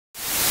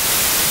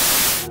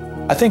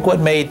I think what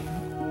made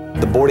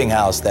the boarding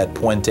house that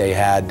Puente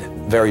had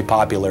very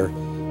popular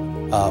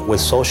with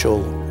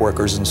social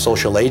workers and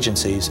social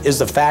agencies is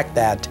the fact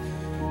that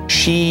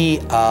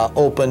she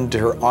opened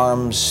her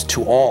arms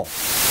to all.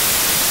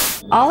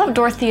 All of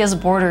Dorothea's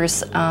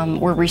boarders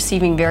were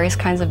receiving various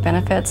kinds of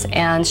benefits,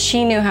 and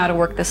she knew how to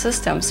work the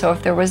system. So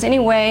if there was any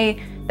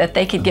way that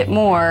they could get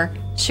more,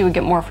 she would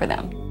get more for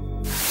them.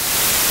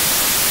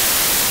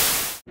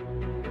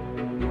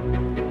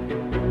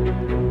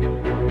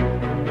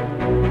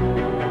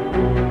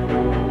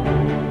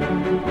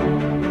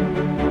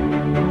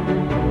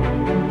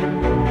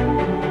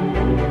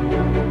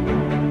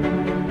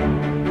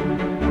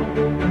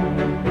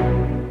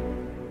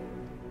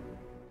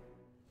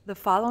 The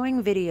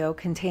following video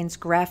contains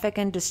graphic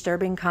and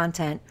disturbing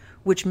content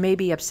which may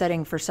be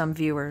upsetting for some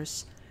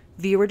viewers.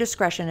 Viewer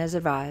discretion is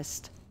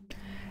advised.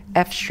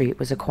 F Street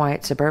was a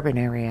quiet suburban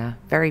area,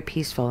 very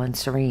peaceful and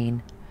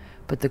serene,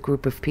 but the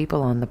group of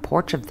people on the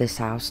porch of this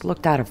house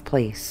looked out of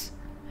place.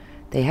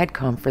 They had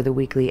come for the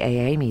weekly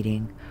AA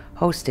meeting,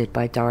 hosted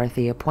by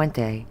Dorothea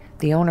Puente,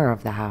 the owner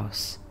of the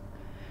house.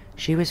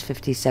 She was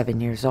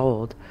 57 years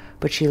old,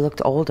 but she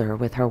looked older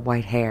with her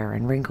white hair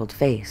and wrinkled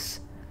face.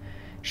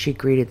 She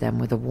greeted them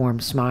with a warm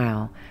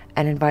smile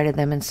and invited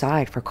them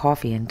inside for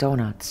coffee and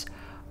donuts,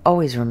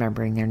 always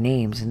remembering their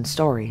names and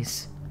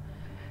stories.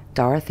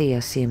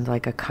 Dorothea seemed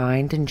like a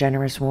kind and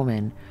generous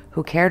woman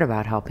who cared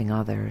about helping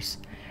others,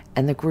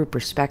 and the group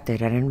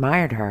respected and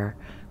admired her,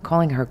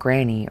 calling her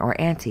Granny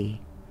or Auntie.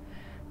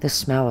 The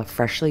smell of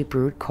freshly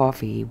brewed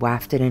coffee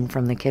wafted in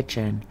from the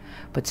kitchen,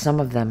 but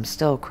some of them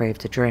still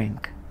craved a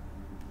drink.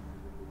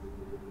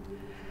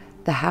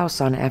 The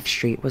house on F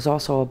Street was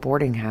also a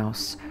boarding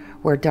house,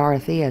 where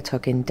Dorothea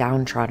took in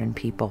downtrodden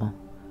people.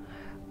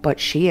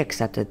 But she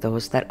accepted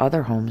those that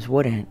other homes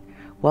wouldn't,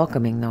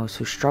 welcoming those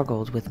who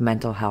struggled with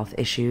mental health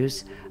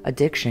issues,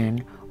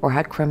 addiction, or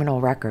had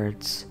criminal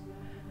records.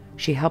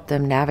 She helped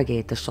them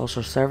navigate the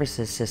social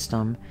services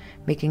system,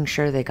 making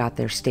sure they got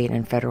their state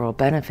and federal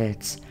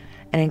benefits,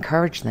 and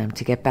encouraged them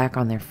to get back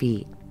on their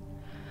feet.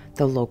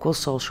 The local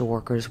social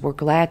workers were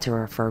glad to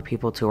refer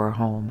people to her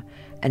home,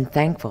 and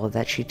thankful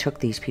that she took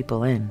these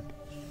people in.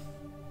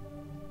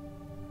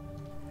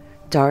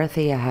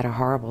 Dorothea had a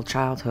horrible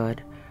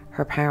childhood.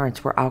 Her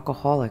parents were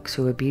alcoholics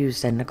who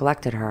abused and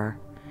neglected her.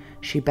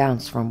 She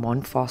bounced from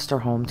one foster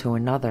home to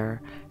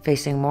another,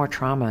 facing more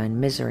trauma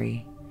and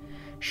misery.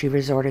 She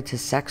resorted to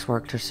sex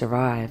work to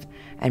survive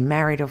and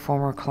married a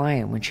former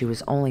client when she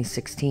was only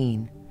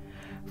 16.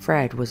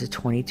 Fred was a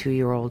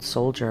 22-year-old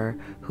soldier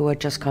who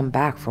had just come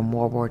back from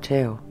World War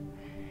II.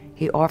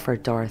 He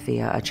offered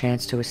Dorothea a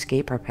chance to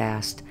escape her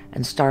past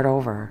and start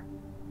over.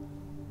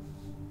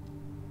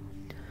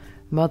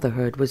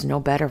 Motherhood was no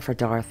better for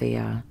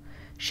Dorothea.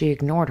 She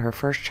ignored her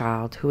first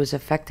child, who was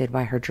affected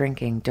by her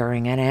drinking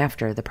during and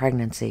after the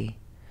pregnancy.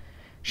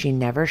 She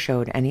never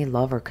showed any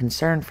love or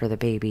concern for the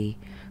baby,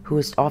 who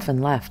was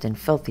often left in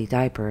filthy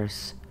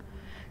diapers.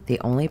 The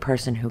only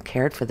person who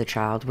cared for the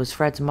child was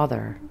Fred's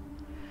mother.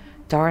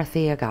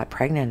 Dorothea got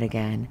pregnant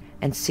again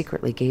and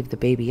secretly gave the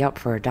baby up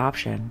for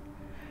adoption.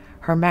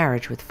 Her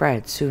marriage with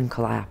Fred soon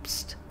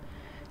collapsed.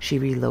 She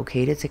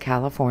relocated to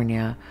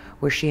California,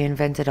 where she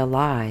invented a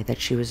lie that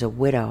she was a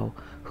widow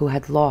who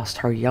had lost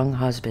her young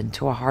husband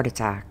to a heart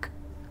attack.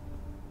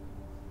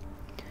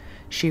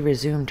 She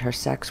resumed her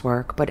sex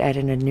work, but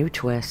added a new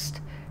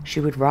twist. She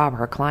would rob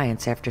her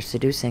clients after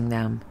seducing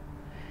them.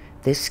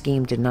 This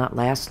scheme did not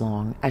last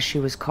long, as she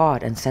was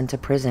caught and sent to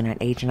prison at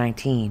age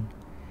 19.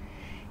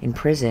 In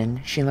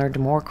prison, she learned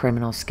more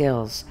criminal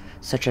skills,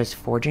 such as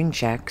forging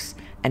checks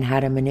and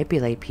how to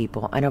manipulate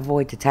people and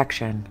avoid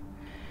detection.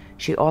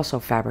 She also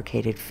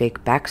fabricated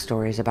fake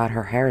backstories about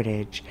her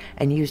heritage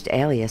and used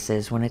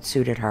aliases when it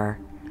suited her.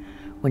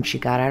 When she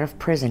got out of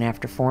prison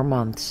after 4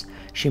 months,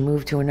 she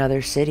moved to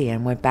another city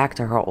and went back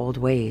to her old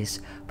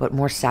ways, but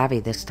more savvy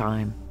this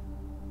time.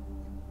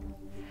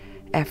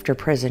 After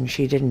prison,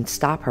 she didn't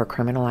stop her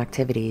criminal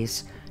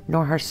activities,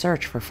 nor her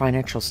search for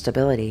financial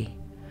stability.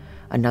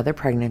 Another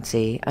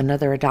pregnancy,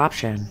 another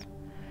adoption.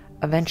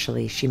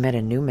 Eventually, she met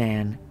a new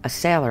man, a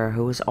sailor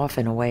who was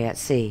often away at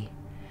sea.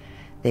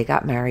 They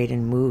got married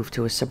and moved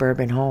to a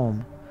suburban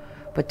home,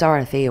 but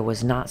Dorothea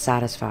was not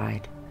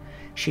satisfied.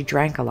 She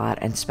drank a lot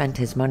and spent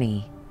his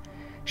money.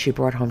 She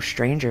brought home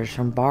strangers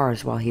from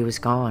bars while he was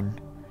gone.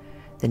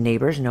 The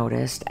neighbors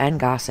noticed and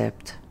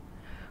gossiped.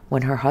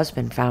 When her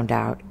husband found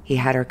out, he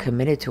had her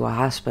committed to a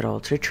hospital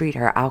to treat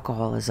her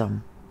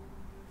alcoholism.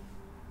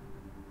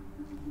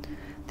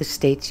 The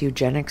state's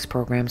eugenics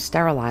program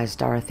sterilized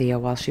Dorothea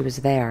while she was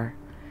there.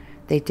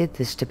 They did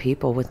this to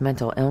people with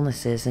mental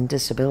illnesses and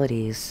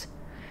disabilities.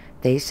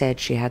 They said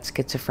she had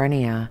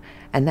schizophrenia,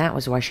 and that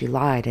was why she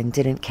lied and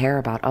didn't care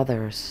about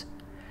others.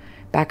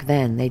 Back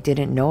then, they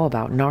didn't know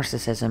about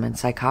narcissism and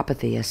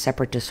psychopathy as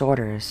separate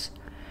disorders.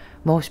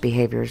 Most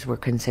behaviors were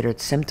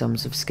considered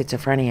symptoms of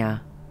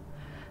schizophrenia.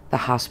 The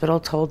hospital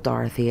told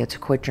Dorothea to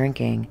quit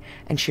drinking,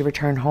 and she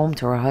returned home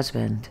to her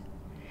husband.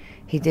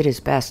 He did his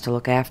best to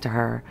look after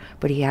her,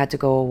 but he had to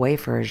go away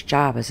for his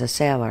job as a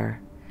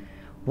sailor.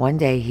 One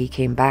day he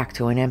came back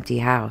to an empty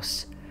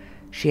house.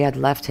 She had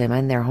left him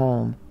and their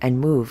home and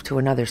moved to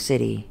another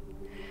city.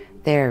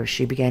 There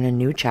she began a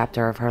new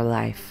chapter of her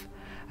life,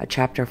 a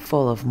chapter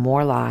full of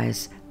more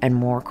lies and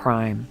more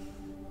crime.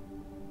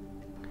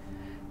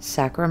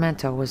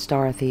 Sacramento was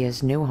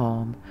Dorothea's new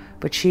home,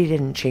 but she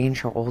didn't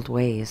change her old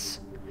ways.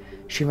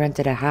 She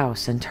rented a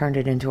house and turned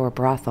it into a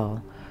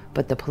brothel,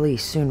 but the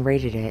police soon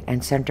raided it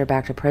and sent her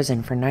back to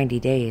prison for 90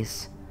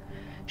 days.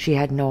 She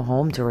had no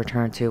home to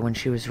return to when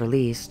she was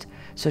released,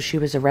 so she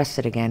was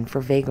arrested again for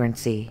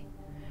vagrancy.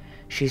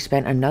 She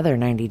spent another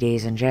 90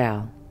 days in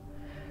jail.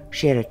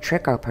 She had a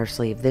trick up her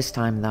sleeve this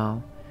time,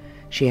 though.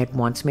 She had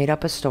once made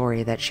up a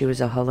story that she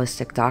was a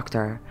holistic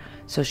doctor,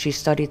 so she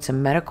studied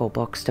some medical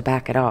books to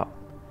back it up.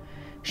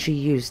 She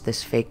used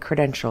this fake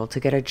credential to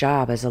get a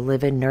job as a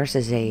live-in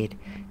nurse's aide,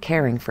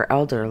 caring for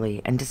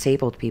elderly and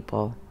disabled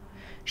people.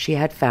 She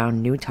had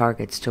found new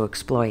targets to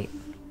exploit.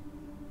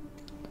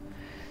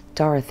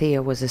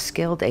 Dorothea was a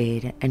skilled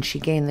aide, and she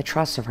gained the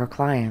trust of her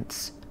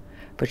clients.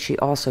 But she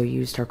also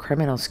used her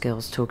criminal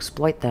skills to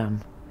exploit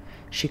them.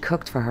 She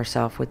cooked for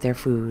herself with their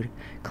food,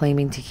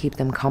 claiming to keep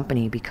them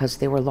company because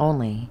they were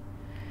lonely.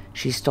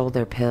 She stole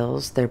their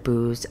pills, their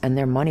booze, and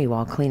their money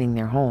while cleaning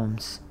their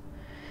homes.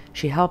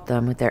 She helped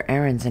them with their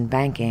errands and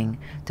banking,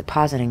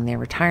 depositing their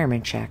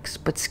retirement checks,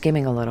 but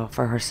skimming a little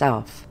for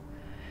herself.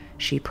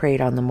 She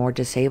preyed on the more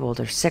disabled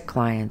or sick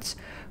clients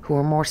who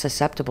were more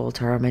susceptible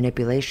to her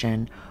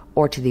manipulation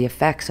or to the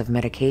effects of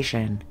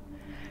medication.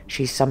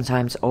 She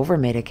sometimes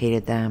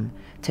over-medicated them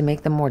to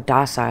make them more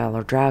docile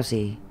or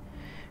drowsy.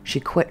 She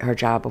quit her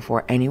job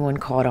before anyone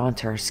caught on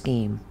to her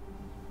scheme.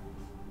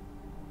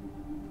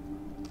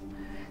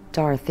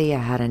 Dorothea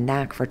had a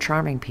knack for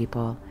charming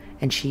people,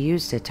 and she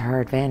used it to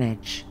her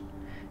advantage.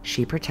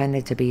 She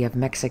pretended to be of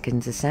Mexican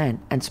descent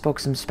and spoke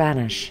some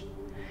Spanish.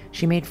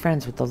 She made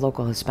friends with the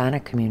local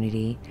Hispanic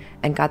community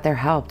and got their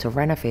help to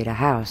renovate a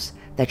house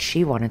that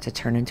she wanted to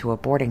turn into a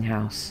boarding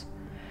house.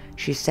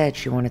 She said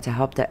she wanted to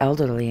help the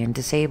elderly and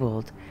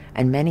disabled,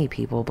 and many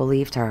people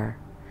believed her.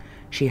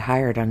 She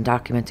hired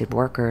undocumented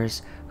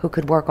workers who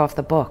could work off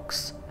the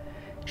books.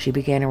 She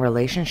began a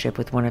relationship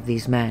with one of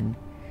these men.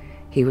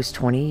 He was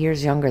 20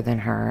 years younger than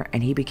her,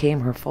 and he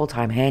became her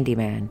full-time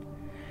handyman.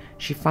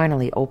 She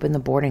finally opened the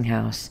boarding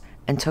house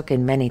and took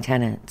in many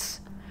tenants.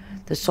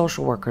 The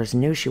social workers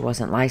knew she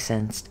wasn't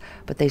licensed,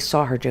 but they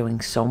saw her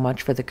doing so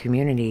much for the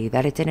community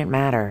that it didn't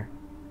matter.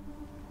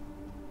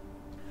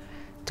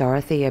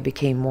 Dorothea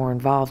became more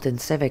involved in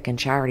civic and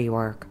charity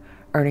work,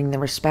 earning the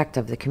respect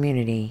of the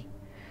community.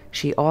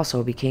 She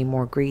also became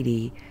more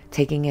greedy,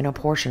 taking in a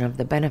portion of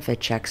the benefit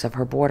checks of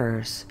her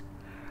boarders.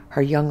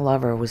 Her young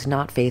lover was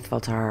not faithful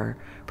to her,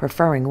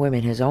 preferring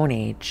women his own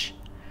age.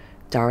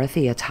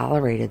 Dorothea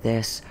tolerated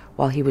this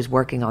while he was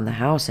working on the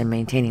house and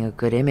maintaining a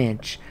good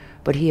image,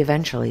 but he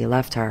eventually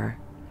left her.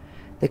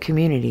 The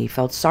community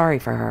felt sorry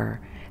for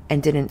her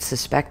and didn't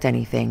suspect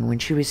anything when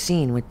she was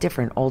seen with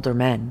different older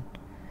men.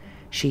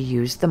 She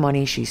used the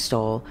money she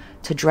stole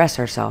to dress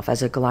herself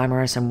as a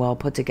glamorous and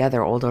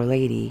well-put-together older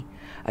lady,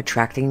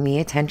 attracting the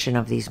attention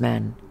of these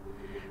men.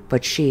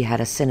 But she had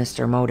a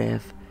sinister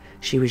motive.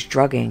 She was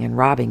drugging and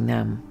robbing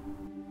them.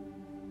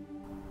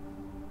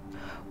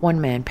 One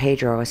man,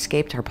 Pedro,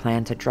 escaped her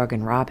plan to drug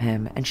and rob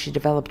him, and she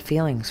developed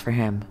feelings for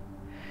him.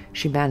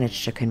 She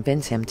managed to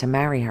convince him to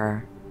marry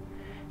her.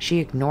 She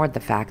ignored the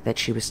fact that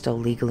she was still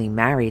legally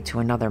married to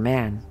another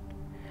man.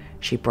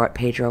 She brought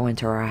Pedro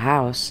into her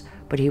house,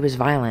 but he was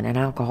violent and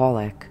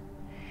alcoholic.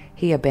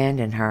 He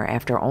abandoned her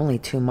after only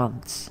 2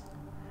 months.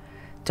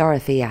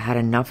 Dorothea had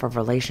enough of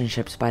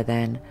relationships by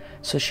then,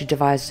 so she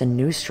devised a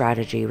new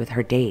strategy with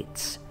her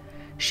dates.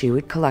 She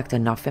would collect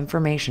enough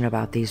information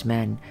about these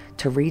men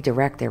to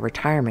redirect their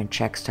retirement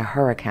checks to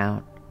her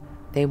account.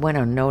 They went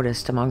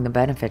unnoticed among the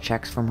benefit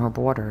checks from her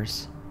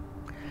boarders.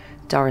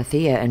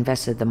 Dorothea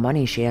invested the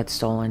money she had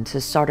stolen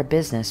to start a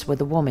business with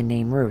a woman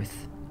named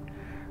Ruth.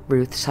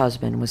 Ruth's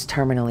husband was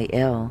terminally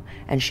ill,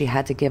 and she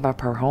had to give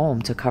up her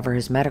home to cover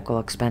his medical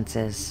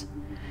expenses.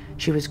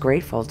 She was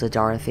grateful to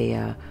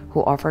Dorothea,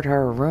 who offered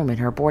her a room in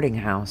her boarding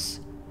house.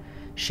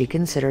 She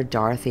considered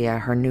Dorothea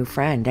her new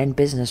friend and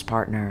business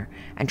partner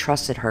and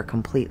trusted her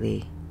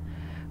completely.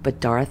 But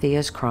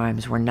Dorothea's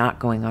crimes were not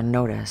going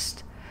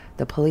unnoticed.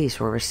 The police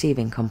were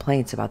receiving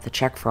complaints about the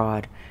check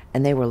fraud,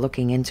 and they were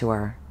looking into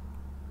her.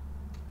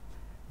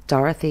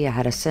 Dorothea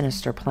had a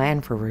sinister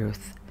plan for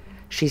Ruth.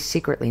 She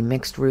secretly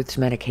mixed Ruth's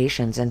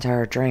medications into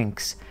her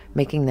drinks,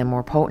 making them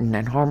more potent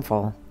and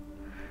harmful.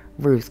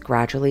 Ruth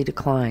gradually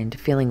declined,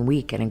 feeling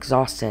weak and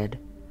exhausted.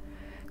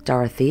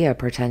 Dorothea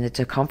pretended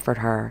to comfort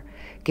her,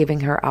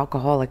 giving her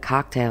alcoholic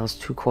cocktails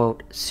to,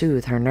 quote,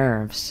 soothe her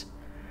nerves.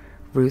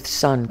 Ruth's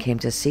son came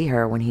to see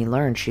her when he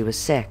learned she was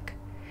sick.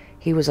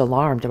 He was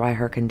alarmed by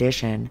her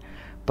condition,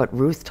 but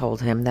Ruth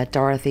told him that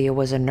Dorothea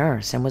was a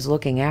nurse and was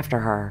looking after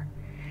her.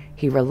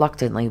 He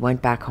reluctantly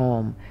went back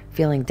home,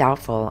 feeling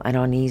doubtful and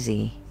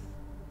uneasy.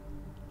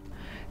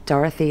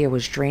 Dorothea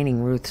was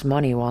draining Ruth's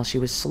money while she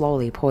was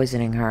slowly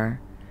poisoning her.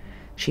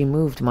 She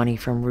moved money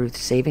from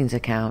Ruth's savings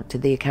account to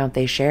the account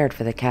they shared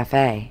for the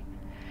cafe.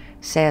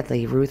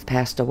 Sadly, Ruth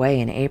passed away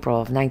in April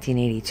of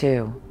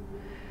 1982.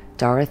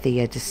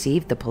 Dorothea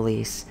deceived the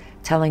police,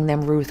 telling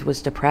them Ruth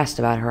was depressed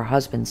about her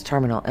husband's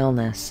terminal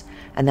illness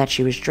and that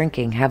she was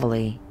drinking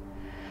heavily.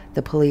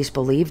 The police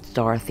believed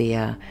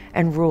Dorothea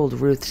and ruled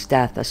Ruth's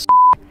death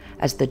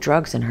as the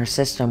drugs in her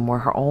system were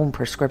her own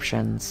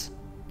prescriptions.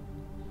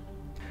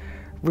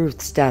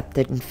 Ruth's death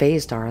didn't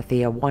faze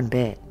Dorothea one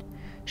bit.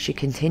 She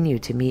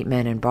continued to meet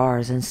men in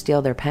bars and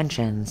steal their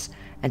pensions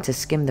and to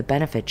skim the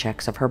benefit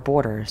checks of her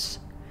boarders.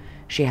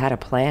 She had a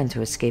plan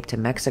to escape to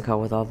Mexico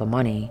with all the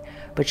money,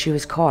 but she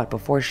was caught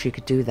before she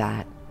could do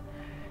that.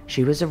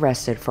 She was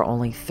arrested for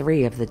only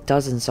 3 of the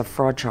dozens of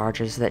fraud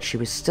charges that she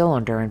was still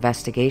under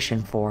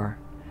investigation for.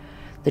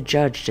 The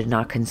judge did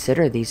not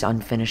consider these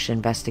unfinished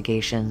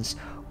investigations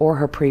or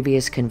her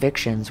previous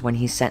convictions when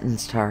he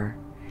sentenced her.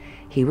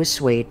 He was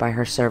swayed by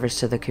her service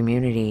to the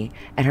community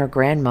and her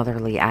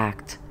grandmotherly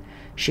act.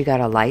 She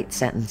got a light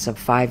sentence of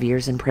 5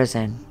 years in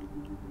prison.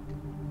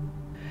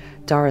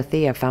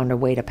 Dorothea found a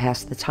way to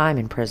pass the time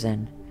in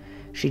prison.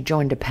 She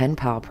joined a pen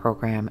pal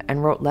program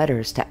and wrote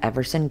letters to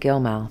Everson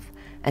Gilmouth,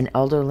 an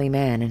elderly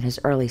man in his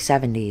early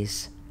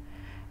 70s.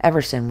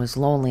 Everson was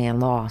lonely and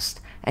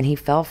lost, and he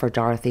fell for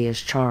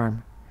Dorothea's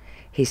charm.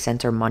 He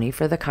sent her money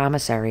for the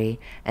commissary,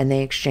 and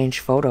they exchanged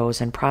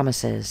photos and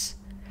promises.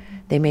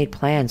 They made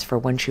plans for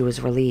when she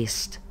was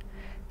released.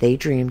 They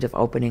dreamed of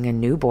opening a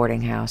new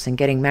boarding house and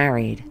getting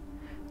married.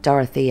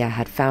 Dorothea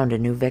had found a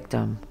new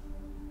victim.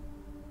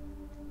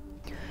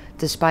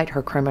 Despite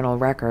her criminal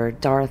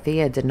record,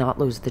 Dorothea did not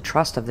lose the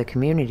trust of the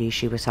community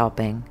she was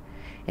helping.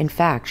 In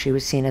fact, she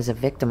was seen as a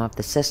victim of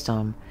the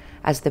system,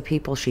 as the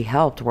people she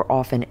helped were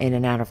often in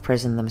and out of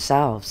prison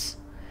themselves.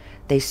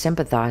 They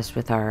sympathized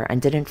with her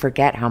and didn't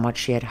forget how much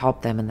she had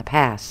helped them in the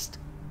past.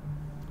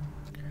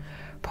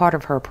 Part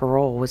of her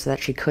parole was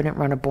that she couldn't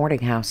run a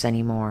boarding house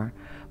anymore,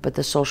 but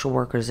the social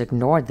workers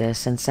ignored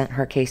this and sent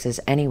her cases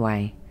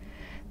anyway.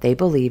 They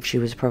believed she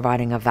was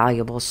providing a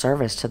valuable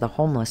service to the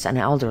homeless and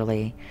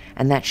elderly,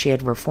 and that she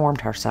had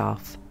reformed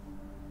herself.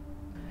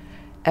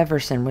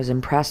 Everson was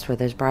impressed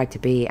with his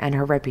bride-to-be and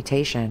her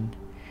reputation.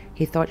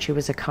 He thought she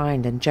was a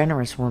kind and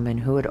generous woman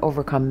who had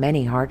overcome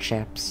many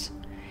hardships.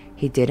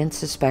 He didn't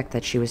suspect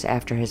that she was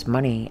after his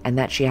money and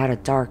that she had a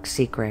dark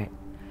secret.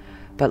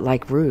 But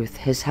like Ruth,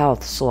 his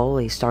health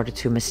slowly started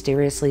to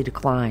mysteriously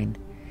decline.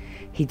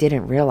 He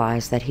didn't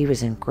realize that he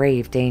was in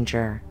grave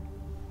danger.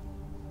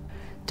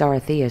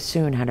 Dorothea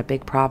soon had a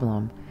big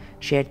problem.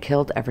 She had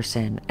killed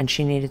Everson, and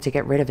she needed to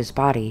get rid of his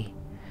body.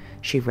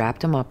 She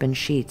wrapped him up in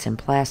sheets and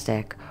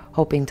plastic,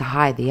 hoping to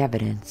hide the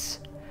evidence.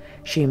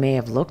 She may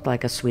have looked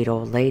like a sweet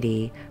old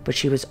lady, but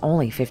she was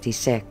only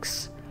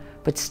 56.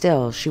 But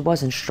still, she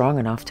wasn't strong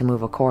enough to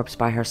move a corpse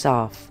by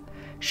herself.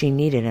 She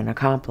needed an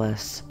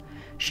accomplice.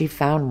 She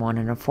found one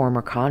in a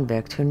former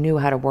convict who knew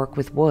how to work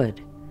with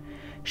wood.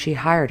 She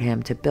hired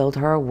him to build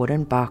her a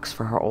wooden box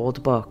for her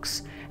old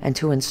books and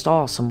to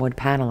install some wood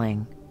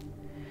paneling.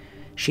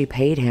 She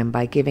paid him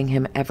by giving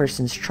him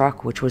Everson's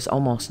truck, which was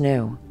almost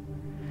new.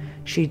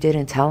 She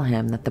didn't tell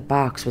him that the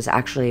box was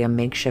actually a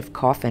makeshift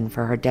coffin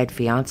for her dead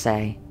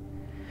fiancé.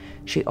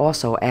 She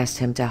also asked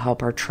him to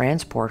help her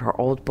transport her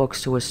old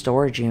books to a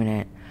storage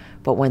unit,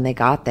 but when they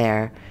got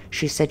there,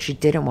 she said she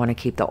didn't want to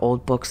keep the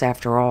old books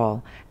after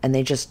all, and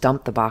they just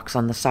dumped the box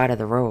on the side of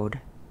the road.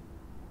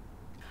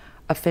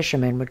 A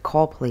fisherman would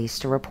call police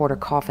to report a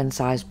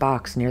coffin-sized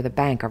box near the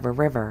bank of a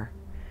river.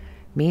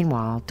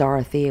 Meanwhile,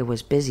 Dorothea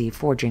was busy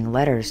forging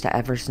letters to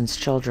Everson's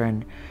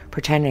children,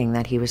 pretending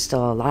that he was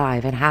still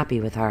alive and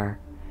happy with her.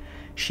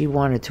 She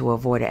wanted to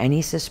avoid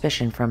any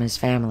suspicion from his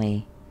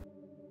family.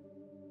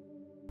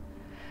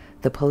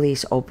 The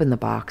police opened the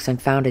box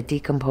and found a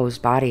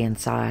decomposed body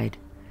inside.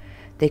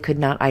 They could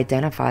not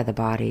identify the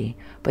body,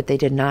 but they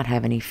did not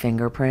have any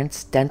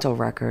fingerprints, dental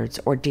records,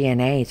 or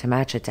DNA to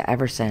match it to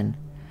Everson.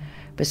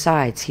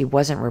 Besides, he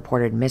wasn't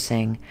reported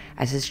missing,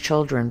 as his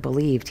children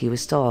believed he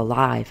was still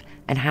alive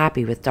and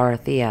happy with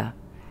Dorothea.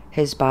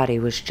 His body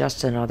was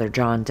just another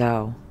John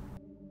Doe.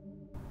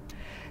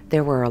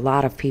 There were a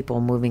lot of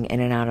people moving in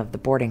and out of the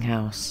boarding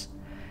house.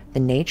 The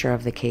nature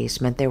of the case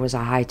meant there was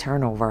a high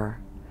turnover.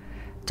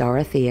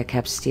 Dorothea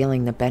kept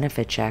stealing the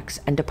benefit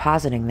checks and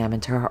depositing them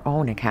into her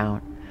own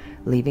account,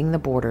 leaving the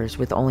boarders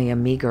with only a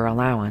meager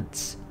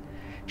allowance.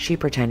 She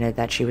pretended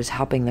that she was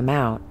helping them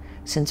out,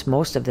 since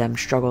most of them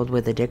struggled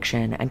with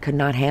addiction and could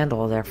not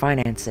handle their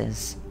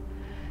finances.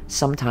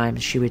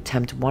 Sometimes she would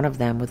tempt one of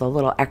them with a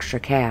little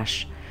extra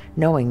cash,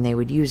 knowing they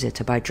would use it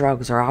to buy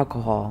drugs or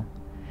alcohol.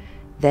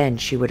 Then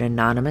she would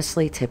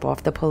anonymously tip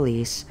off the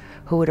police,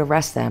 who would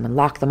arrest them and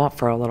lock them up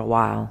for a little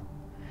while.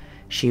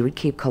 She would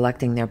keep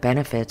collecting their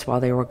benefits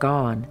while they were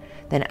gone,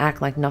 then act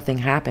like nothing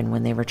happened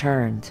when they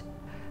returned.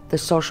 The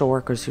social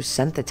workers who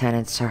sent the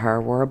tenants to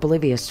her were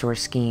oblivious to her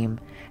scheme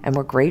and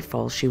were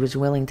grateful she was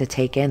willing to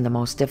take in the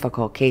most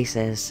difficult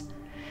cases.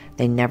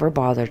 They never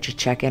bothered to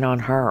check in on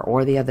her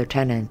or the other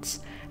tenants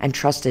and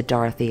trusted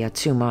Dorothea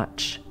too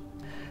much.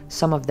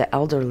 Some of the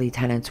elderly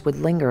tenants would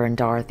linger in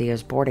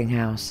Dorothea's boarding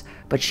house,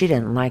 but she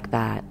didn't like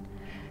that.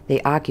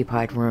 They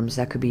occupied rooms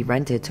that could be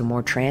rented to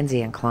more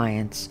transient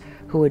clients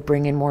who would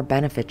bring in more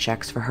benefit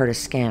checks for her to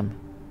skim.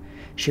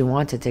 She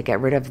wanted to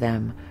get rid of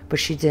them, but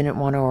she didn't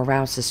want to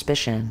arouse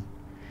suspicion.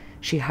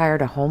 She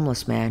hired a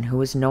homeless man who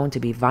was known to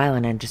be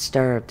violent and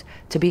disturbed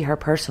to be her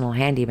personal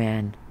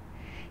handyman.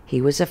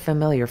 He was a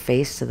familiar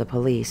face to the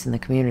police in the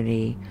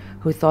community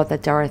who thought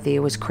that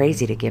Dorothea was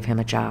crazy to give him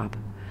a job.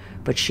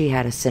 But she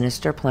had a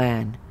sinister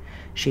plan.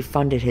 She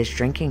funded his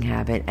drinking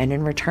habit, and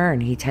in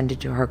return he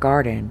tended to her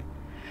garden.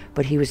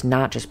 But he was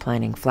not just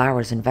planting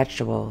flowers and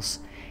vegetables.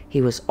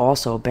 He was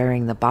also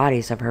burying the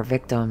bodies of her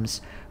victims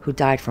who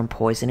died from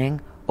poisoning,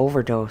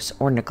 overdose,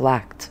 or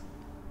neglect.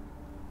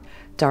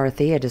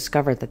 Dorothea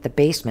discovered that the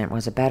basement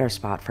was a better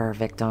spot for her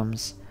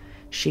victims.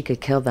 She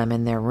could kill them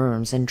in their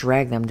rooms and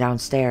drag them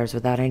downstairs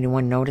without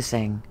anyone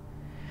noticing.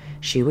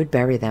 She would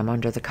bury them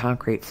under the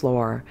concrete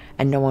floor,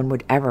 and no one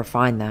would ever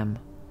find them.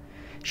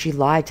 She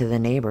lied to the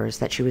neighbors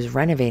that she was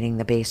renovating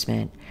the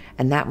basement,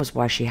 and that was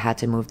why she had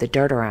to move the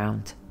dirt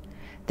around.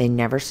 They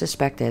never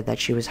suspected that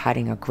she was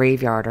hiding a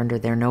graveyard under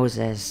their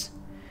noses.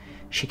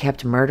 She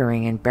kept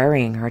murdering and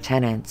burying her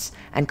tenants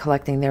and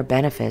collecting their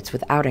benefits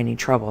without any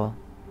trouble.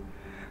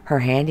 Her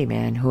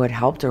handyman, who had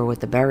helped her with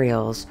the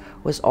burials,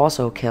 was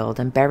also killed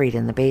and buried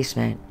in the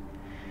basement.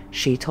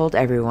 She told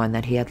everyone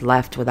that he had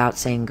left without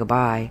saying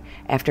goodbye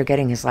after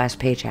getting his last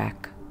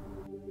paycheck.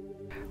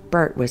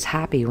 Bert was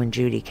happy when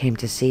Judy came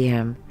to see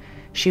him.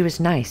 She was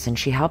nice and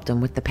she helped him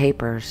with the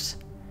papers.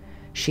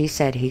 She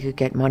said he could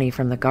get money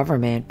from the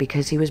government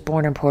because he was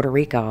born in Puerto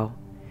Rico.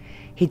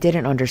 He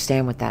didn't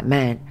understand what that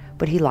meant,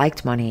 but he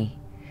liked money.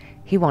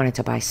 He wanted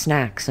to buy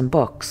snacks and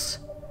books.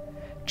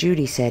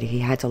 Judy said he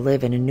had to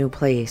live in a new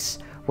place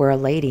where a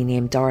lady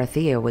named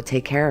Dorothea would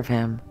take care of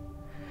him.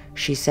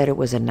 She said it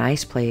was a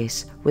nice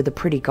place with a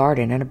pretty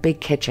garden and a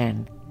big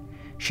kitchen.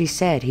 She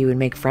said he would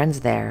make friends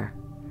there.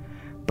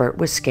 Bert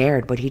was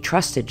scared, but he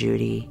trusted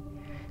Judy.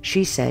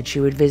 She said she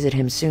would visit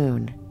him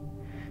soon.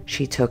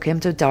 She took him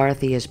to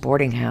Dorothea's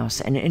boarding house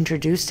and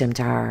introduced him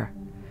to her.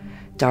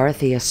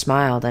 Dorothea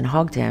smiled and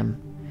hugged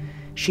him.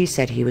 She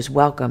said he was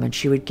welcome and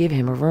she would give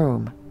him a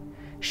room.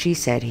 She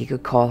said he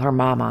could call her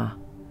Mama.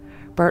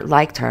 Bert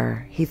liked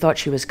her. He thought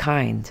she was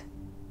kind.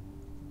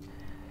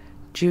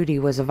 Judy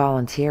was a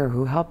volunteer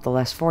who helped the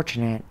less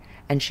fortunate,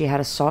 and she had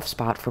a soft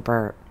spot for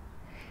Bert.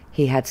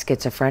 He had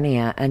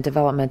schizophrenia and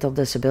developmental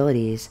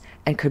disabilities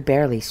and could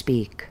barely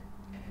speak.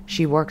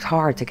 She worked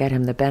hard to get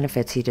him the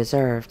benefits he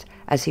deserved,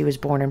 as he was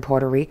born in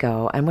Puerto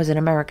Rico and was an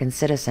American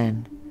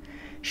citizen.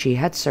 She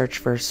had searched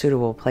for a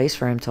suitable place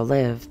for him to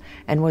live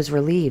and was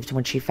relieved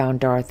when she found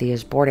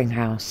Dorothea's boarding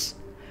house.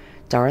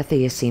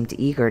 Dorothea seemed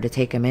eager to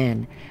take him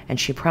in, and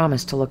she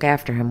promised to look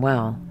after him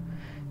well.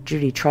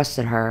 Judy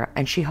trusted her,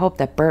 and she hoped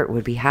that Bert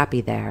would be happy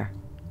there.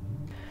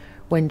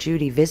 When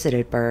Judy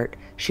visited Bert,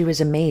 she was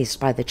amazed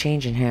by the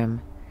change in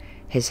him.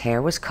 His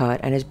hair was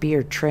cut and his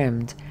beard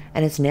trimmed,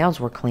 and his nails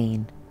were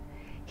clean.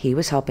 He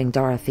was helping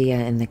Dorothea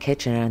in the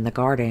kitchen and the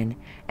garden,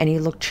 and he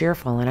looked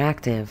cheerful and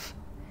active.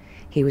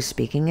 He was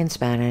speaking in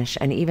Spanish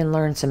and even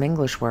learned some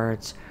English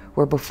words,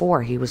 where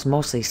before he was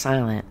mostly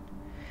silent.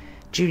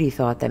 Judy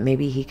thought that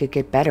maybe he could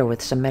get better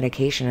with some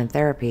medication and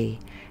therapy,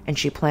 and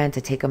she planned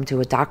to take him to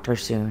a doctor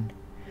soon.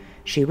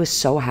 She was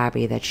so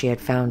happy that she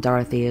had found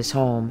Dorothea's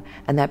home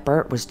and that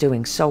Bert was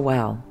doing so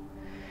well.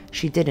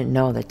 She didn't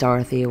know that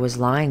Dorothea was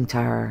lying to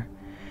her.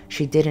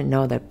 She didn't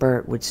know that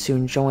Bert would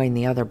soon join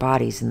the other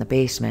bodies in the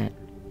basement.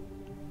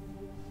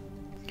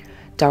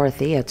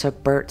 Dorothea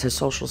took Bert to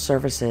social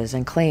services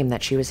and claimed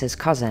that she was his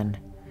cousin.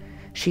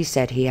 She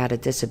said he had a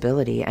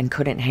disability and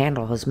couldn't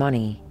handle his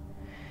money.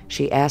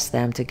 She asked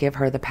them to give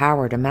her the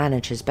power to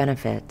manage his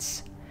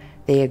benefits.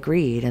 They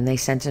agreed, and they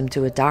sent him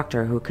to a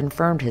doctor who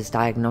confirmed his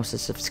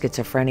diagnosis of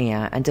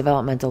schizophrenia and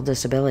developmental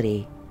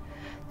disability.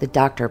 The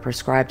doctor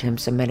prescribed him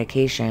some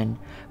medication,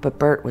 but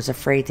Bert was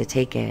afraid to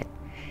take it.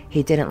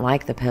 He didn't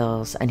like the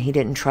pills, and he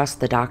didn't trust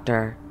the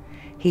doctor.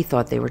 He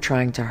thought they were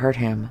trying to hurt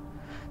him.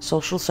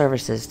 Social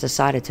services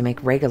decided to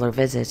make regular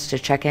visits to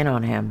check in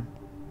on him.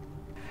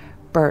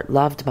 Bert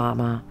loved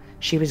Mama.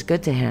 She was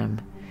good to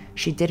him.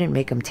 She didn't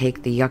make him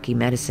take the yucky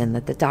medicine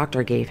that the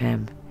doctor gave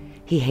him.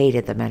 He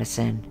hated the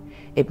medicine.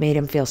 It made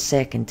him feel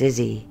sick and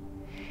dizzy.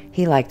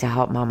 He liked to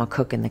help Mama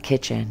cook in the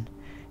kitchen.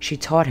 She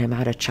taught him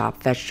how to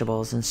chop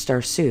vegetables and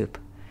stir soup.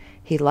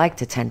 He liked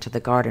to tend to the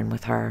garden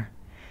with her.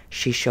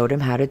 She showed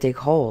him how to dig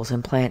holes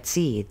and plant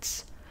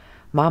seeds.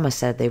 Mama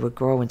said they would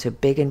grow into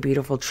big and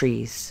beautiful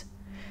trees.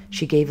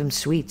 She gave him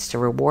sweets to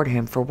reward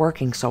him for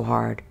working so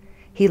hard.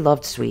 He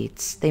loved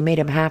sweets. They made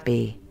him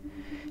happy.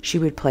 She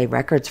would play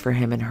records for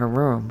him in her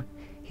room.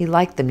 He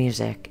liked the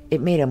music.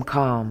 It made him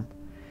calm.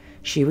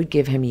 She would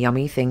give him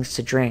yummy things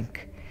to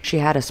drink. She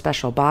had a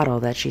special bottle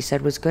that she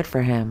said was good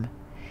for him.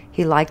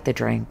 He liked the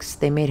drinks.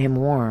 They made him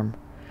warm.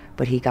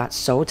 But he got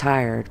so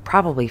tired,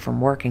 probably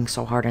from working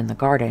so hard in the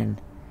garden.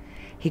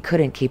 He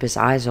couldn't keep his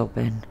eyes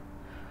open.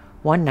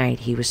 One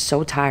night he was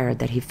so tired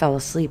that he fell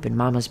asleep in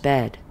Mama's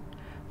bed.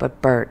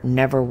 But Bert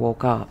never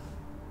woke up.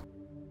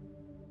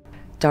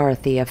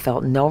 Dorothea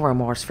felt no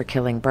remorse for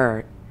killing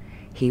Bert.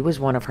 He was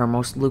one of her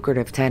most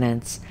lucrative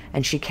tenants,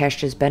 and she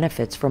cashed his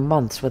benefits for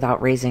months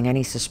without raising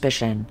any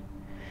suspicion.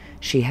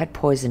 She had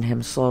poisoned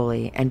him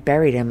slowly and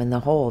buried him in the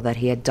hole that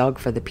he had dug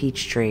for the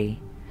peach tree.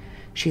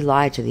 She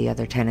lied to the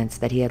other tenants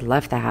that he had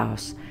left the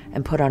house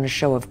and put on a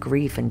show of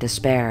grief and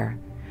despair.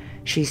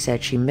 She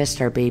said she missed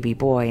her baby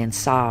boy and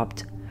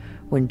sobbed.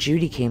 When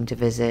Judy came to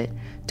visit,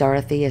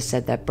 Dorothea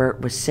said that Bert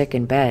was sick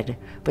in bed,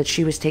 but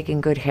she was taking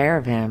good care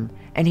of him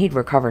and he'd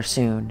recover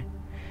soon.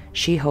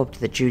 She hoped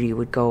that Judy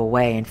would go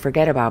away and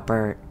forget about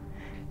Bert.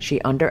 She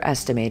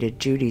underestimated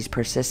Judy's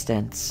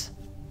persistence.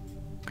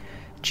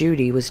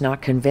 Judy was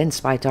not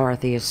convinced by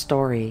Dorothea's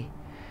story.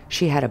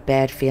 She had a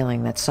bad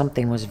feeling that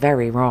something was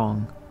very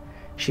wrong.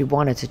 She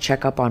wanted to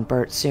check up on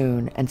Bert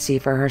soon and see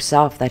for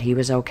herself that he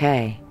was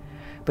okay,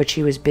 but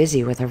she was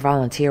busy with her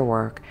volunteer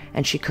work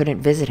and she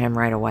couldn't visit him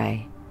right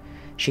away.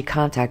 She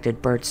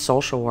contacted Bert's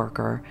social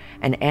worker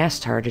and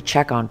asked her to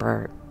check on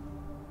Bert.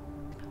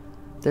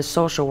 The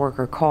social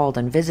worker called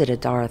and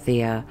visited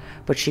Dorothea,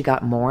 but she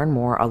got more and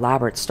more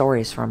elaborate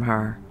stories from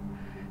her.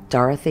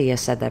 Dorothea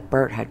said that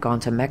Bert had gone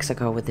to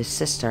Mexico with his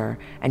sister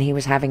and he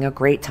was having a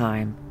great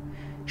time.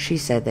 She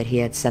said that he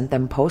had sent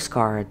them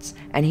postcards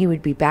and he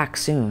would be back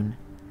soon.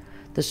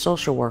 The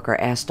social worker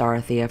asked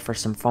Dorothea for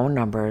some phone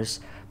numbers,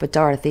 but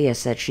Dorothea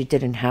said she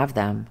didn't have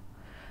them.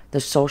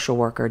 The social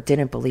worker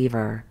didn't believe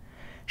her.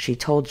 She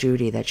told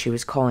Judy that she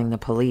was calling the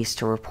police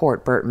to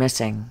report Bert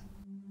missing.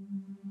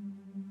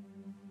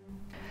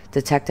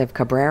 Detective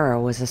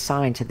Cabrera was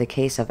assigned to the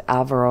case of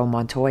Alvaro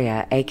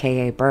Montoya,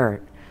 aka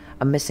Bert,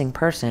 a missing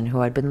person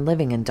who had been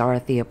living in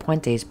Dorothea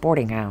Puente's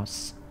boarding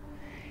house.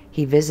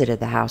 He visited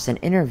the house and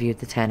interviewed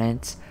the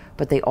tenants,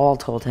 but they all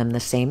told him the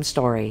same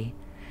story.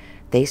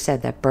 They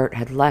said that Bert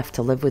had left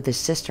to live with his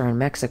sister in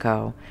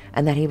Mexico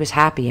and that he was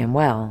happy and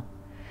well.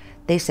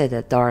 They said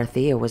that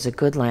Dorothea was a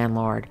good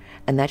landlord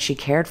and that she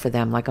cared for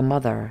them like a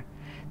mother.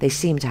 They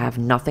seemed to have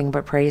nothing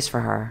but praise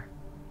for her.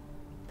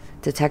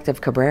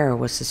 Detective Cabrera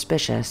was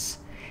suspicious.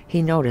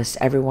 He noticed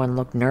everyone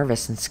looked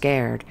nervous and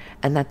scared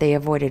and that they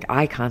avoided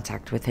eye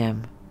contact with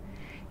him.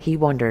 He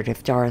wondered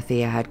if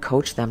Dorothea had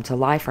coached them to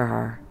lie for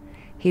her.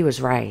 He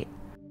was right.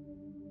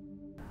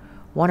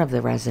 One of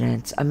the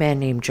residents, a man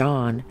named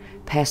John,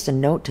 passed a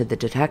note to the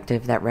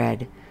detective that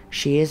read,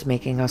 "She is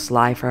making us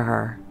lie for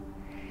her."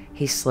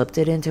 He slipped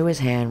it into his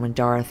hand when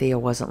Dorothea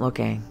wasn't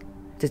looking.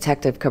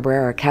 Detective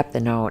Cabrera kept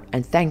the note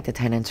and thanked the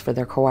tenants for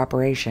their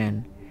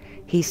cooperation.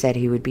 He said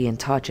he would be in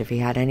touch if he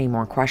had any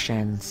more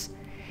questions.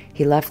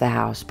 He left the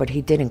house, but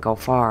he didn't go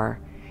far.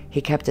 He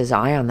kept his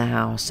eye on the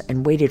house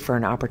and waited for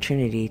an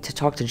opportunity to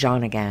talk to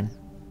John again.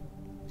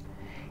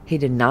 He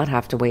did not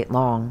have to wait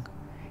long.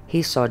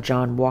 He saw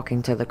John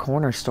walking to the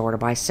corner store to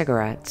buy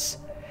cigarettes.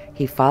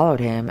 He followed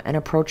him and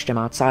approached him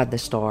outside the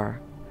store.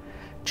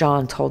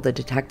 John told the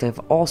detective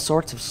all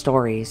sorts of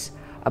stories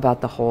about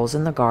the holes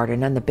in the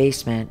garden and the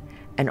basement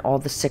and all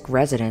the sick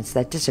residents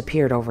that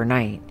disappeared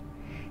overnight.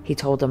 He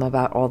told him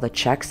about all the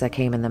checks that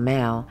came in the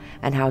mail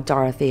and how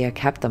Dorothea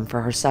kept them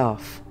for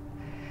herself.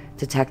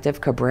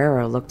 Detective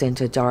Cabrera looked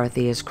into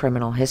Dorothea's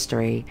criminal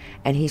history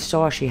and he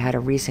saw she had a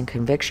recent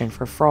conviction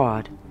for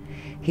fraud.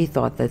 He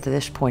thought that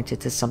this pointed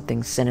to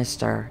something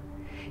sinister.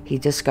 He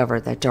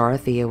discovered that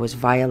Dorothea was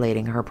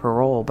violating her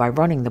parole by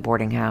running the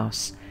boarding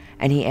house,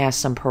 and he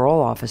asked some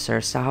parole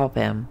officers to help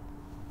him.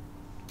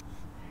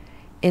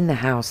 In the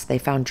house, they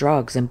found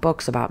drugs and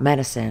books about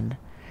medicine.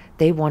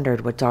 They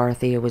wondered what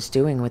Dorothea was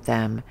doing with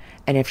them,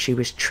 and if she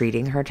was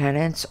treating her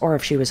tenants or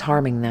if she was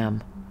harming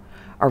them.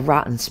 A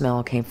rotten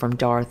smell came from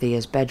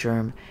Dorothea's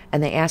bedroom,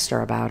 and they asked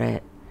her about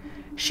it.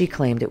 She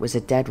claimed it was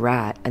a dead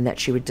rat and that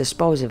she would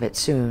dispose of it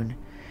soon.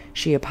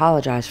 She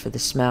apologized for the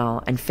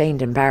smell and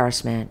feigned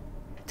embarrassment.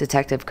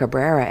 Detective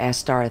Cabrera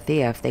asked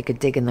Dorothea if they could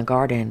dig in the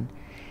garden.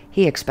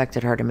 He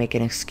expected her to make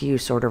an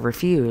excuse or to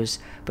refuse,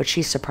 but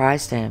she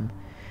surprised him.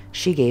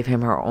 She gave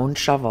him her own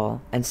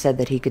shovel and said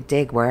that he could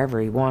dig wherever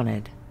he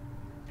wanted.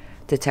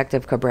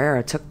 Detective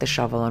Cabrera took the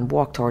shovel and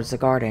walked towards the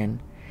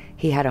garden.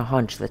 He had a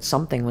hunch that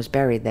something was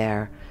buried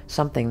there,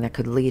 something that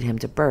could lead him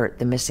to Bert,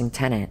 the missing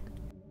tenant.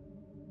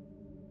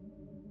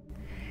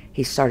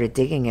 He started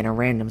digging in a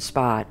random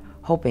spot,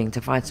 hoping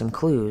to find some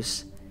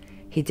clues.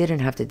 He didn't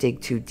have to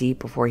dig too deep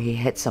before he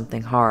hit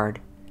something hard.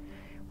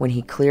 When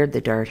he cleared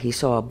the dirt, he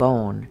saw a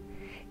bone.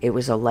 It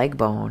was a leg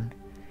bone.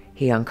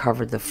 He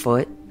uncovered the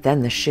foot,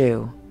 then the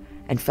shoe,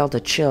 and felt a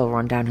chill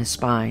run down his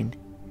spine.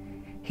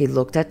 He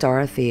looked at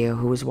Dorothea,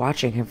 who was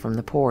watching him from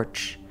the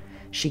porch.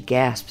 She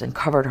gasped and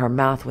covered her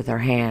mouth with her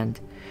hand.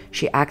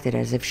 She acted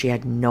as if she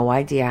had no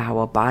idea how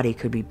a body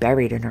could be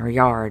buried in her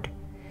yard.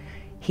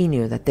 He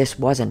knew that this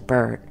wasn't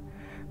Bert.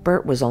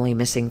 Bert was only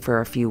missing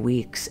for a few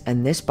weeks,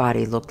 and this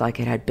body looked like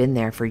it had been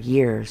there for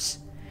years.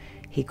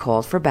 He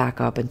called for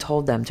backup and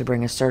told them to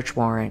bring a search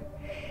warrant.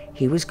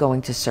 He was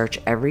going to search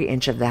every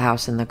inch of the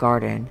house and the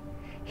garden.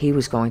 He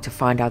was going to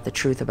find out the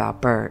truth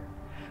about Bert,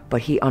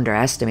 but he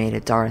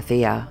underestimated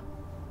Dorothea.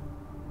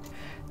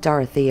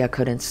 Dorothea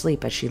couldn't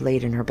sleep as she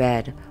laid in her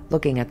bed,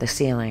 looking at the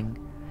ceiling.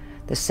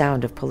 The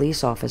sound of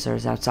police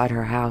officers outside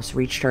her house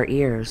reached her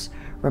ears,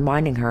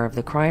 reminding her of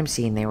the crime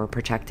scene they were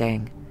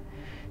protecting.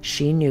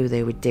 She knew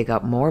they would dig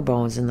up more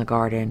bones in the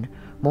garden,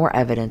 more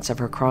evidence of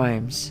her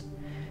crimes.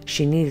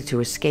 She needed to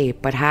escape,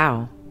 but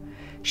how?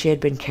 She had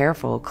been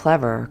careful,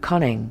 clever,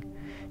 cunning.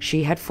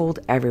 She had fooled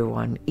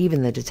everyone,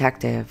 even the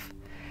detective.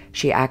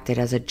 She acted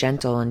as a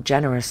gentle and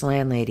generous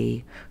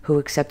landlady who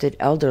accepted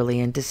elderly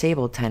and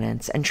disabled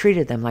tenants and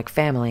treated them like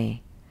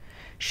family.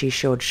 She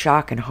showed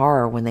shock and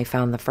horror when they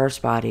found the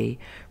first body,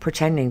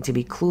 pretending to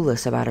be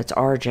clueless about its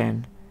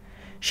origin.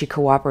 She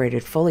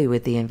cooperated fully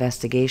with the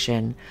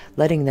investigation,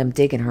 letting them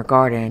dig in her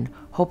garden,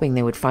 hoping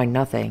they would find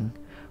nothing.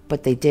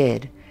 But they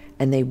did,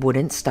 and they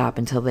wouldn't stop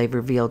until they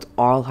revealed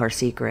all her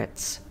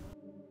secrets.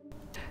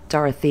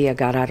 Dorothea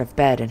got out of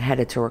bed and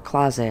headed to her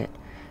closet.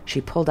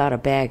 She pulled out a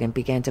bag and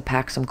began to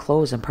pack some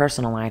clothes and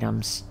personal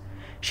items.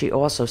 She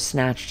also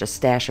snatched a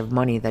stash of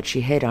money that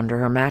she hid under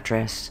her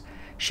mattress.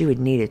 She would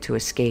need it to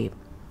escape.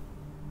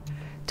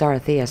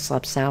 Dorothea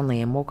slept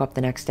soundly and woke up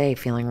the next day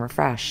feeling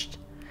refreshed.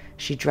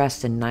 She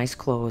dressed in nice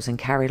clothes and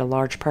carried a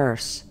large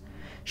purse.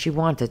 She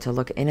wanted to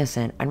look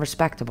innocent and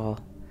respectable.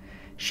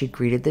 She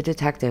greeted the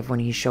detective when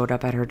he showed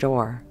up at her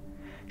door.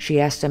 She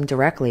asked him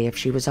directly if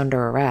she was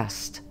under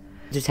arrest.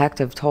 The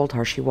detective told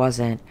her she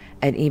wasn't,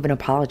 and even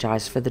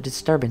apologized for the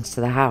disturbance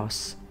to the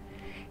house.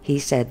 He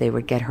said they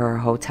would get her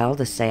a hotel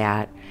to stay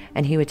at,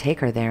 and he would take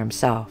her there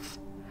himself.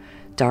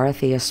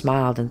 Dorothea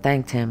smiled and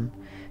thanked him.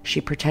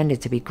 She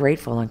pretended to be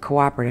grateful and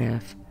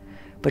cooperative,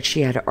 but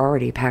she had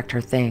already packed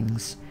her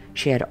things.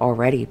 She had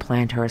already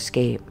planned her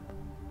escape.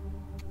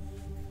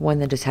 When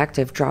the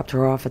detective dropped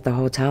her off at the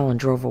hotel and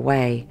drove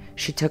away,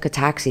 she took a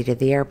taxi to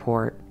the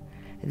airport.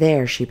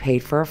 There, she paid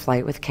for a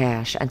flight with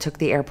cash and took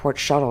the airport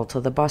shuttle to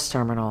the bus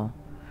terminal.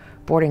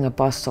 Boarding a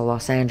bus to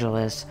Los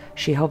Angeles,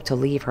 she hoped to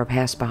leave her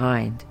past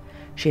behind.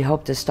 She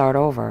hoped to start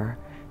over.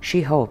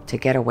 She hoped to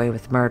get away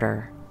with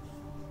murder.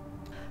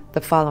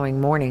 The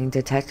following morning,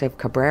 Detective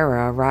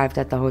Cabrera arrived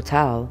at the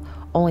hotel,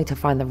 only to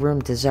find the room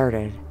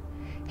deserted.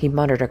 He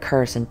muttered a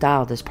curse and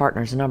dialed his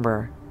partner's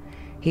number.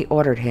 He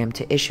ordered him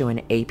to issue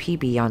an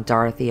APB on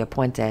Dorothea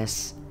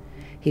Puente.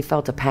 He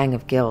felt a pang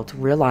of guilt,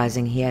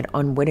 realizing he had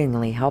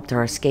unwittingly helped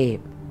her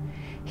escape.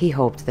 He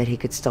hoped that he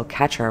could still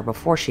catch her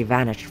before she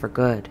vanished for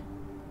good.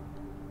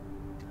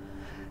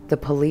 The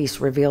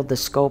police revealed the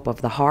scope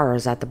of the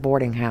horrors at the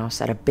boarding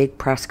house at a big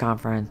press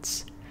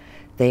conference.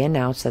 They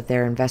announced that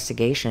their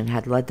investigation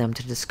had led them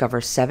to discover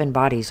 7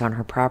 bodies on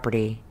her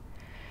property.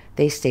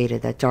 They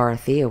stated that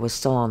Dorothea was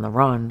still on the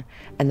run,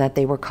 and that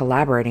they were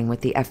collaborating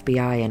with the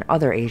FBI and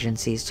other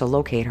agencies to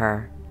locate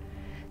her.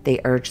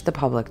 They urged the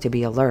public to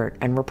be alert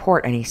and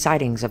report any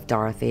sightings of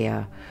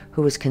Dorothea,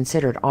 who was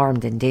considered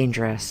armed and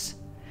dangerous.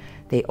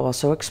 They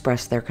also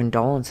expressed their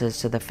condolences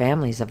to the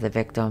families of the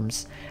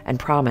victims and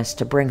promised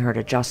to bring her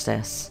to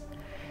justice.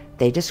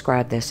 They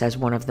described this as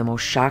one of the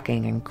most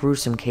shocking and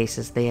gruesome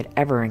cases they had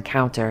ever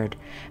encountered,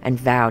 and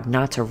vowed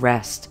not to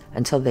rest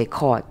until they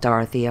caught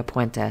Dorothea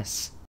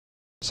Puente.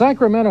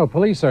 Sacramento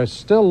police are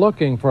still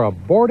looking for a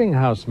boarding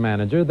house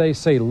manager they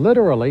say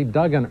literally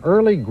dug an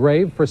early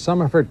grave for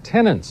some of her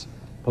tenants.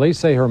 Police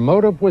say her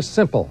motive was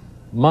simple: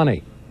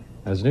 money.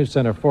 As News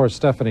Center 4's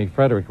Stephanie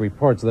Frederick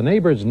reports, the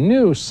neighbors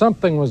knew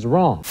something was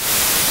wrong.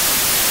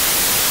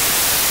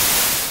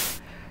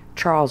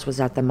 Charles was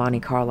at the Monte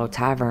Carlo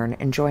Tavern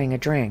enjoying a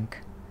drink.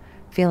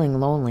 Feeling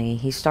lonely,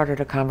 he started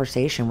a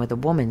conversation with a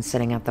woman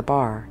sitting at the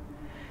bar.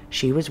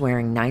 She was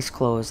wearing nice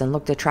clothes and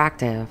looked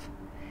attractive.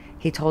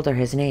 He told her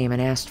his name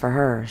and asked for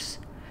hers.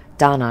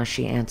 Donna,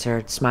 she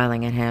answered,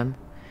 smiling at him.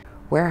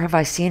 Where have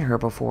I seen her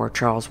before?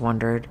 Charles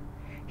wondered.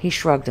 He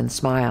shrugged and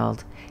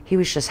smiled. He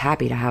was just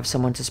happy to have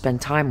someone to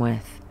spend time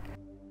with.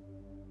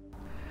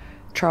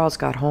 Charles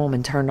got home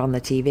and turned on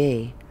the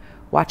TV.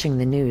 Watching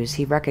the news,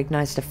 he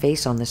recognized a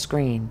face on the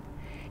screen.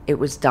 It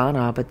was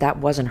Donna, but that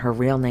wasn't her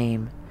real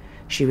name.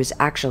 She was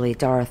actually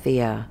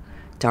Dorothea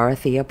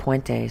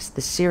Puente,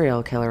 the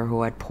serial killer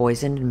who had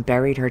poisoned and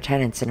buried her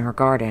tenants in her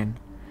garden.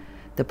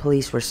 The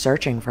police were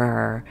searching for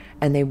her,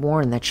 and they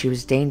warned that she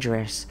was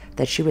dangerous,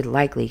 that she would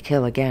likely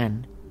kill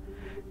again.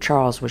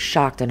 Charles was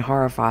shocked and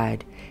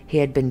horrified. He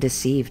had been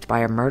deceived by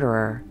a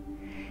murderer.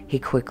 He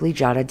quickly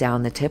jotted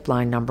down the tip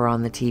line number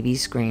on the TV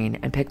screen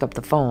and picked up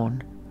the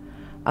phone.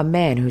 A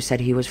man who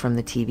said he was from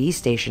the TV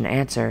station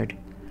answered.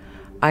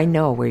 I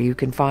know where you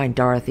can find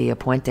Dorothea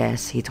Puente,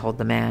 he told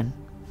the man.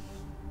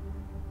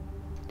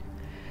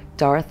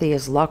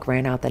 Dorothea's luck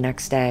ran out the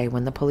next day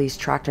when the police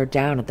tracked her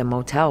down at the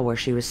motel where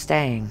she was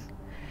staying.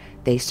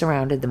 They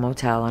surrounded the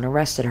motel and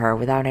arrested her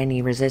without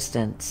any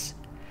resistance.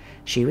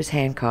 She was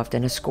handcuffed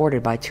and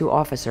escorted by 2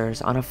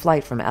 officers on a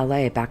flight from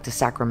LA back to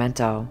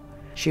Sacramento.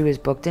 She was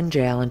booked in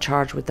jail and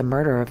charged with the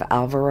murder of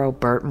Alvaro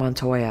Bert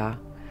Montoya.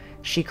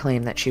 She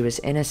claimed that she was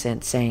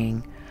innocent,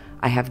 saying,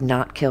 I have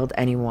not killed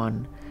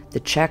anyone. The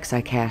checks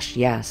I cashed,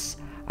 yes.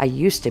 I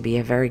used to be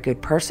a very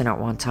good person at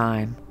one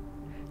time.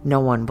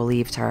 No one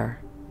believed her.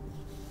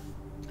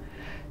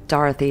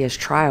 Dorothea's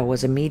trial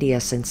was a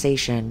media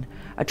sensation,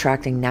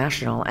 attracting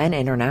national and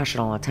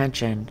international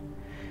attention.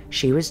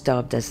 She was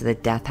dubbed as the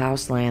Death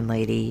House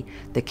Landlady,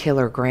 the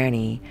Killer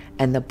Granny,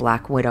 and the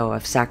Black Widow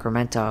of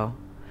Sacramento.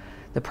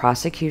 The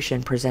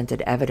prosecution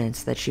presented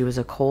evidence that she was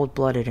a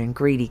cold-blooded and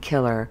greedy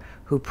killer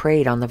who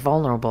preyed on the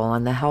vulnerable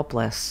and the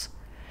helpless.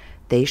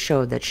 They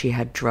showed that she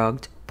had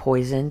drugged,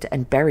 poisoned,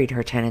 and buried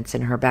her tenants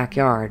in her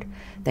backyard,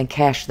 then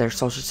cashed their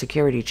Social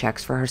Security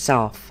checks for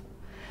herself.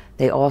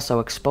 They also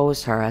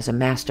exposed her as a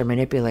master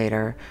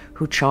manipulator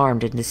who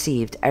charmed and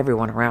deceived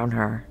everyone around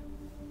her.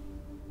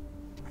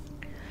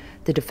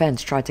 The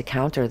defense tried to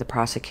counter the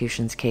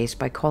prosecution's case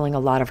by calling a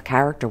lot of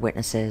character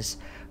witnesses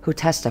who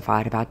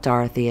testified about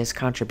Dorothea's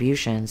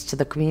contributions to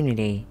the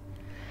community.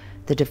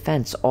 The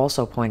defense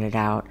also pointed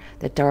out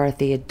that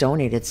Dorothea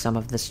donated some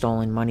of the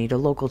stolen money to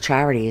local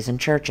charities and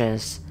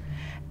churches,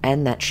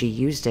 and that she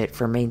used it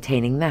for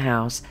maintaining the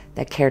house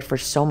that cared for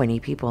so many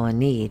people in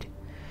need.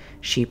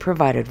 She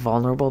provided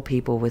vulnerable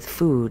people with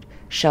food,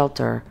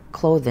 shelter,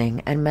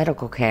 clothing, and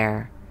medical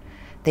care.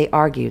 They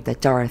argued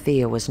that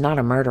Dorothea was not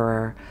a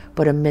murderer,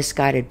 but a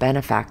misguided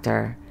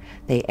benefactor.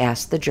 They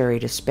asked the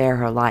jury to spare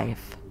her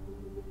life.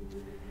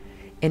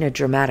 In a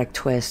dramatic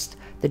twist,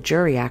 the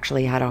jury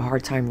actually had a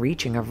hard time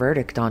reaching a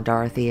verdict on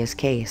Dorothea's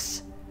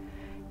case.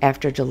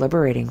 After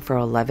deliberating for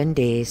 11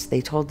 days,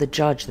 they told the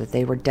judge that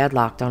they were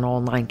deadlocked on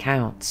all 9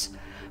 counts,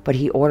 but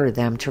he ordered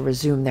them to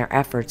resume their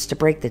efforts to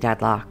break the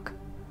deadlock.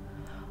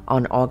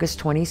 On August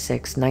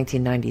 26,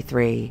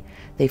 1993,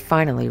 they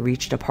finally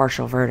reached a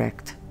partial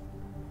verdict.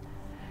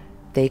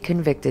 They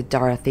convicted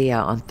Dorothea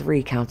on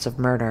 3 counts of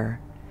murder: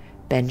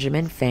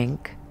 Benjamin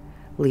Fink,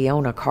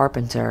 Leona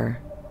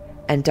Carpenter,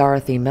 and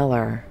Dorothy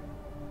Miller.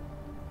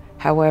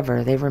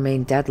 However, they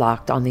remained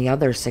deadlocked on the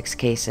other 6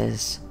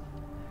 cases: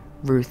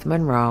 Ruth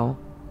Monroe,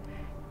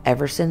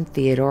 Everson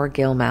Theodore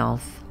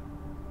Gilmouth,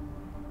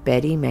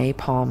 Betty Mae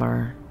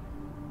Palmer,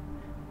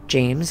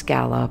 James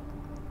Gallup,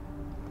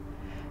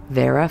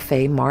 Vera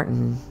Faye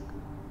Martin,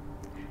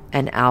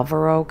 and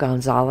Alvaro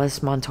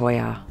Gonzalez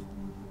Montoya.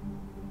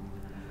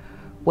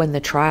 When the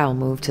trial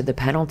moved to the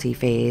penalty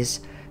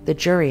phase, the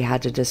jury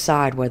had to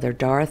decide whether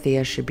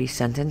Dorothea should be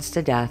sentenced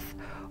to death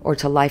or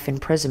to life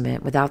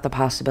imprisonment without the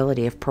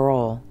possibility of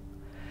parole.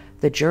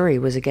 The jury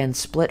was again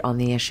split on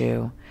the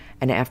issue,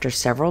 and after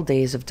several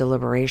days of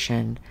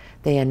deliberation,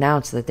 they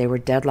announced that they were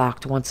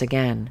deadlocked once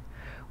again,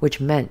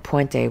 which meant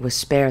Puente was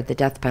spared the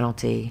death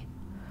penalty.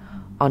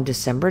 On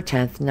December 10,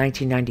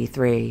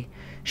 1993,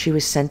 she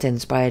was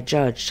sentenced by a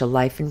judge to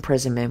life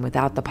imprisonment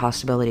without the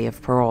possibility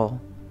of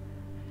parole.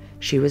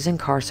 She was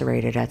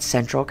incarcerated at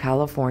Central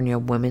California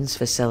Women's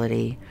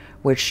Facility,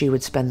 where she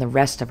would spend the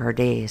rest of her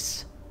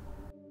days.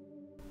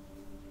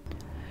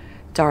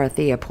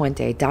 Dorothea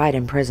Puente died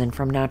in prison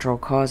from natural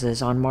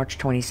causes on March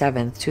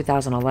 27,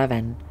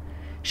 2011.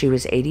 She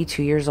was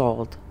 82 years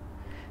old.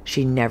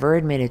 She never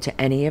admitted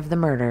to any of the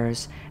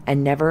murders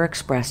and never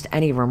expressed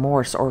any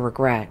remorse or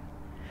regret.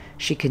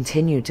 She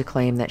continued to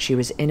claim that she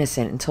was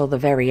innocent until the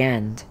very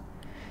end.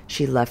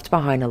 She left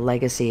behind a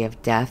legacy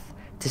of death,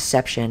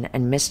 deception,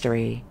 and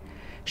mystery.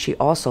 She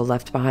also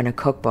left behind a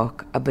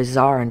cookbook, a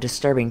bizarre and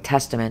disturbing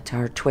testament to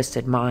her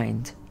twisted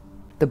mind.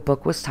 The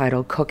book was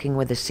titled Cooking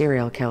with a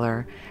Serial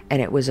Killer,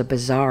 and it was a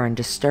bizarre and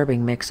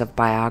disturbing mix of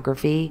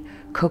biography,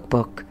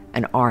 cookbook,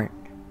 and art.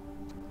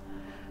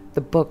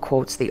 The book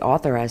quotes the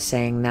author as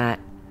saying that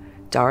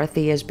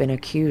Dorothy has been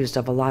accused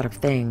of a lot of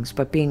things,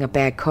 but being a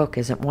bad cook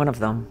isn't one of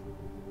them.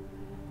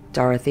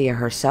 Dorothea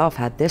herself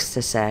had this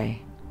to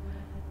say: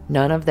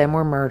 "None of them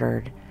were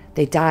murdered.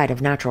 They died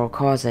of natural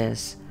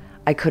causes.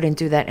 I couldn't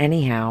do that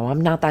anyhow.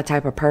 I'm not that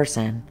type of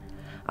person.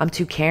 I'm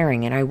too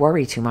caring and I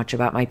worry too much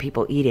about my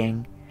people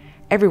eating.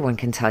 Everyone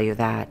can tell you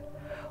that.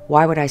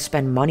 Why would I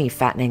spend money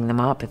fattening them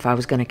up if I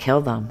was going to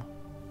kill them?"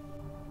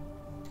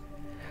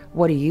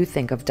 What do you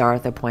think of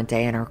Dorothea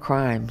Puente and her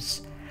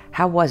crimes?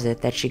 How was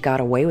it that she got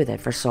away with it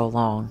for so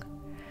long?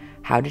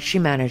 How did she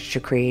manage to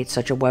create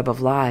such a web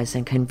of lies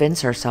and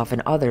convince herself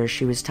and others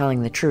she was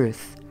telling the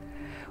truth?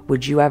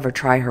 Would you ever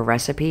try her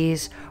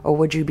recipes, or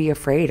would you be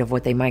afraid of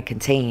what they might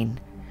contain?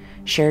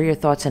 Share your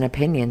thoughts and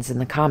opinions in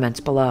the comments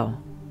below.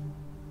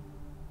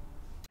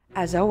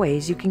 As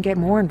always, you can get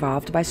more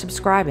involved by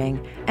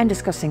subscribing and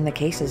discussing the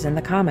cases in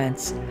the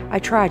comments. I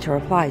try to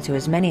reply to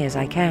as many as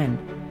I can.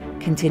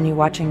 Continue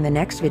watching the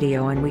next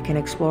video and we can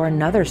explore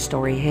another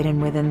story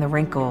hidden within the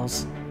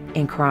wrinkles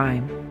in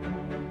crime.